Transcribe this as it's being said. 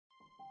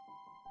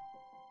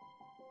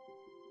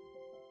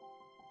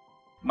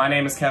My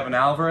name is Kevin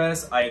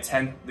Alvarez. I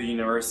attend the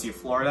University of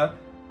Florida.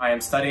 I am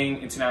studying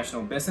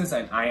international business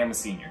and I am a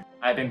senior.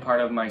 I've been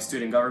part of my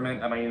student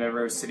government at my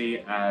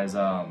university as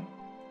an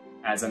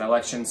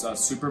elections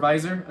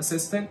supervisor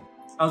assistant.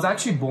 I was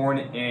actually born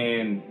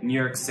in New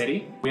York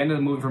City. We ended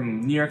up moving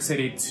from New York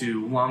City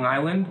to Long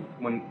Island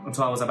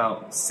until I was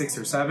about 6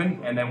 or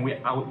 7, and then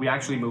we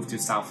actually moved to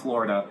South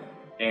Florida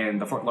in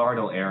the Fort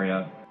Lauderdale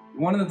area.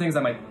 One of the things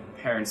that my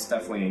parents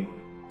definitely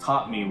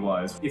taught me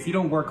was, if you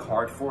don't work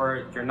hard for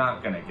it, you're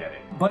not gonna get it.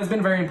 But it's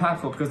been very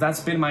impactful because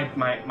that's been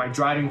my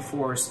driving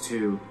force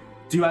to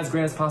do as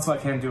great as possible I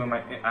can do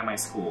at my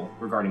school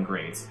regarding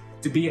grades.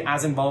 To be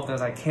as involved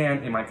as I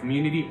can in my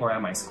community or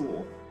at my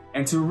school.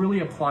 And to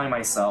really apply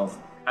myself.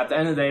 At the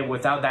end of the day,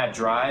 without that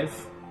drive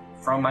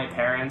from my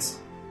parents,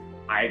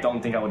 I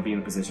don't think I would be in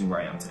the position where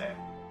I am today.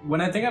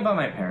 When I think about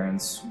my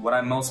parents, what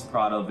I'm most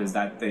proud of is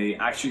that they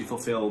actually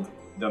fulfilled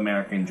the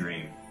American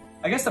dream.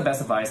 I guess the best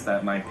advice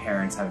that my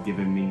parents have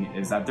given me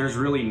is that there's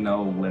really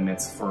no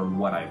limits for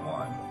what I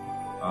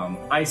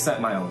want. I set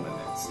my own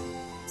limits.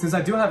 Since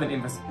I do have an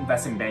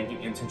investment banking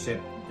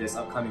internship this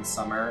upcoming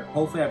summer,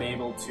 hopefully I'll be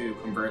able to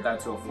convert that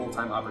to a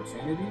full-time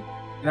opportunity.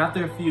 And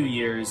after a few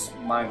years,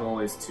 my goal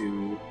is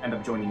to end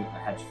up joining a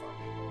hedge fund.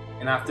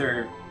 And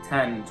after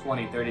 10,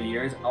 20, 30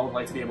 years, I would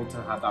like to be able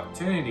to have the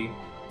opportunity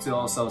to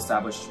also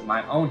establish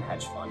my own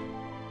hedge fund.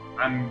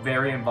 I'm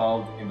very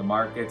involved in the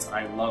markets.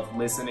 I love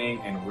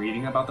listening and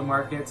reading about the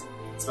markets,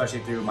 especially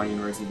through my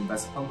university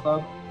investment fund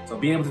club. So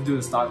being able to do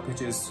the stock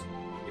pitches,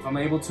 if I'm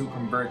able to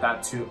convert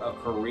that to a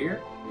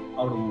career,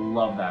 I would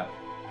love that.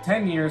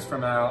 10 years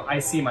from now, I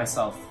see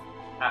myself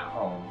at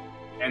home.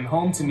 And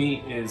home to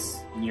me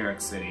is New York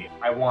City.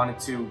 I wanted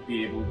to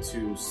be able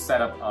to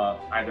set up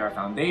either a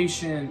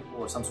foundation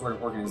or some sort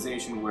of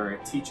organization where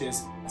it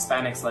teaches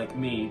Hispanics like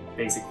me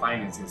basic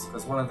finances.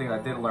 Because one of the things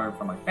I did learn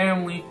from my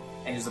family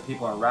and just the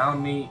people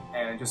around me,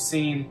 and just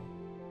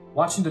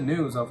watching the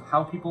news of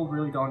how people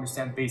really don't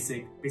understand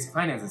basic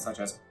finances, such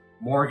as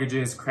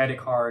mortgages, credit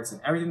cards, and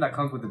everything that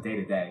comes with the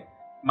day-to-day.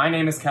 My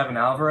name is Kevin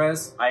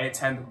Alvarez. I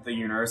attend the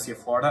University of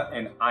Florida,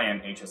 and I am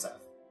HSF.